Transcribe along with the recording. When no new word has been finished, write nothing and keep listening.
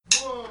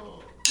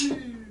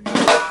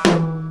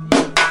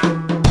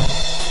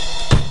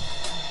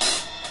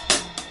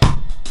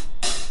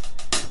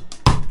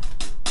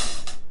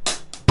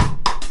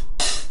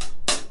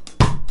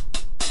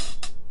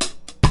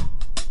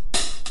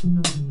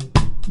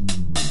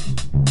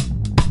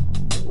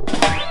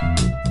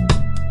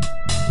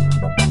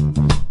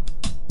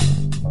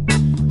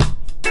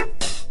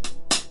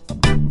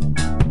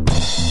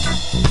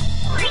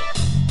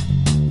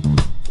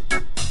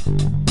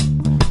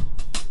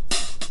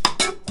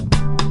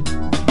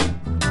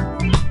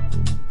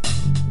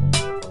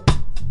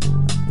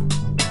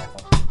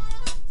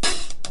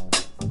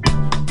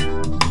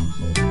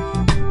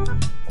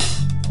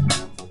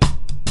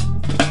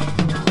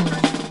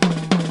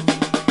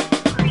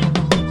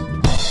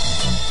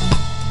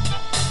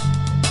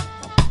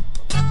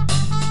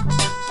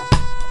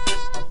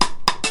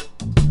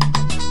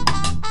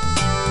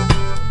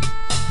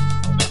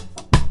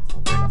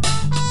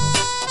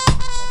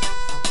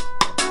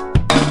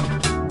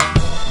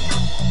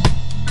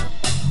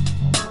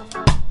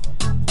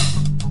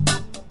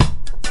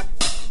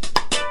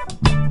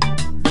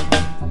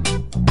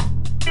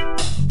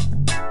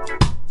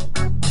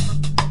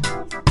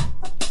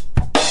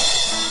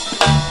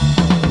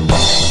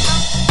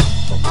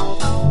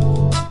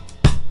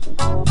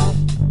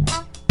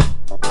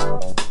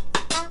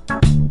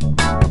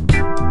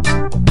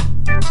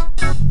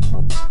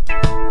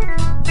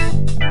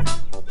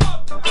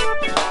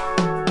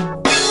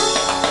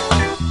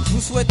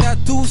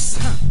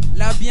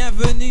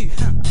bienvenue.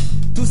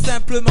 Tout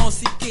simplement,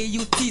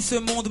 CKUT, ce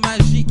monde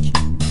magique.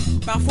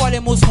 Parfois les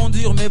mots seront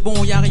durs, mais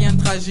bon, y a rien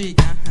de tragique.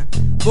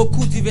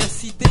 Beaucoup de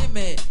diversité,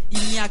 mais il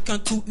n'y a qu'un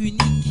tout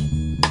unique.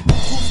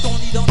 Trouve ton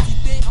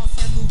identité,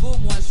 ancien, nouveau,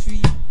 moi je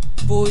suis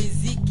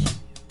poésique.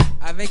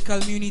 Avec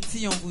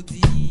Community, on vous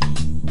dit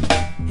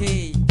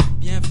hey,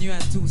 bienvenue à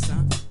tous,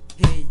 hein.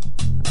 Hey,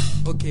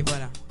 ok,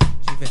 voilà,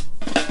 j'y vais.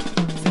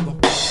 C'est bon.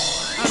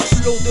 Un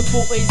flot de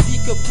poésie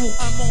que pour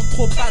un monde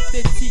trop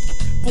pathétique.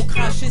 Pour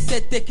cracher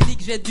cette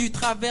technique, j'ai dû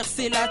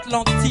traverser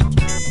l'Atlantique.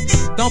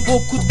 Dans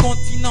beaucoup de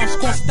continents, je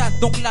constate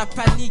donc la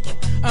panique.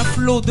 Un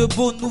flot de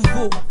beaux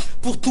nouveaux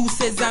pour tous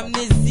ces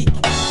amnésiques.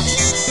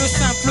 De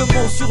simples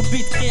mots sur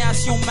beat,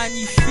 création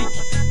magnifique.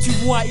 Tu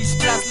vois, ils se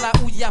placent là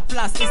où il y a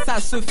place et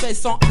ça se fait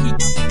sans hic.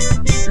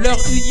 Leur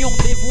union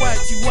dévoile,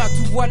 tu vois,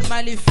 tout voile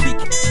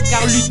maléfique.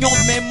 Car l'union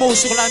de mes mots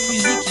sur la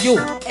musique, yo,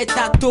 est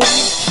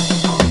atomique.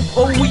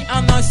 Oh oui,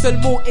 en un seul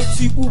mot et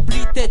tu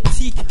oublies tes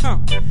tics.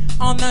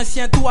 En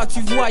ancien toi,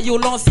 tu vois, yo,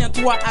 l'ancien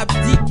toi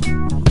abdique.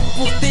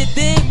 Pour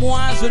t'aider, moi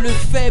je le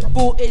fais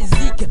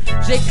poésique.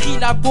 J'écris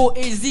la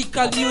poésie,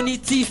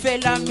 Community fait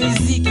la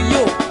musique.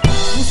 Yo,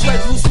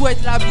 vous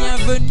souhaite la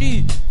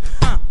bienvenue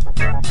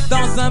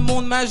dans un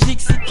monde magique,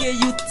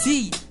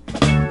 CKUT.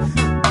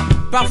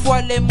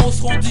 Parfois les mots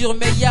seront durs,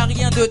 mais y a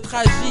rien de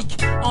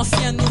tragique.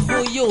 Ancien,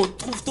 nouveau, yo,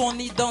 trouve ton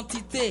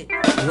identité.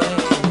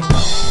 Ouais.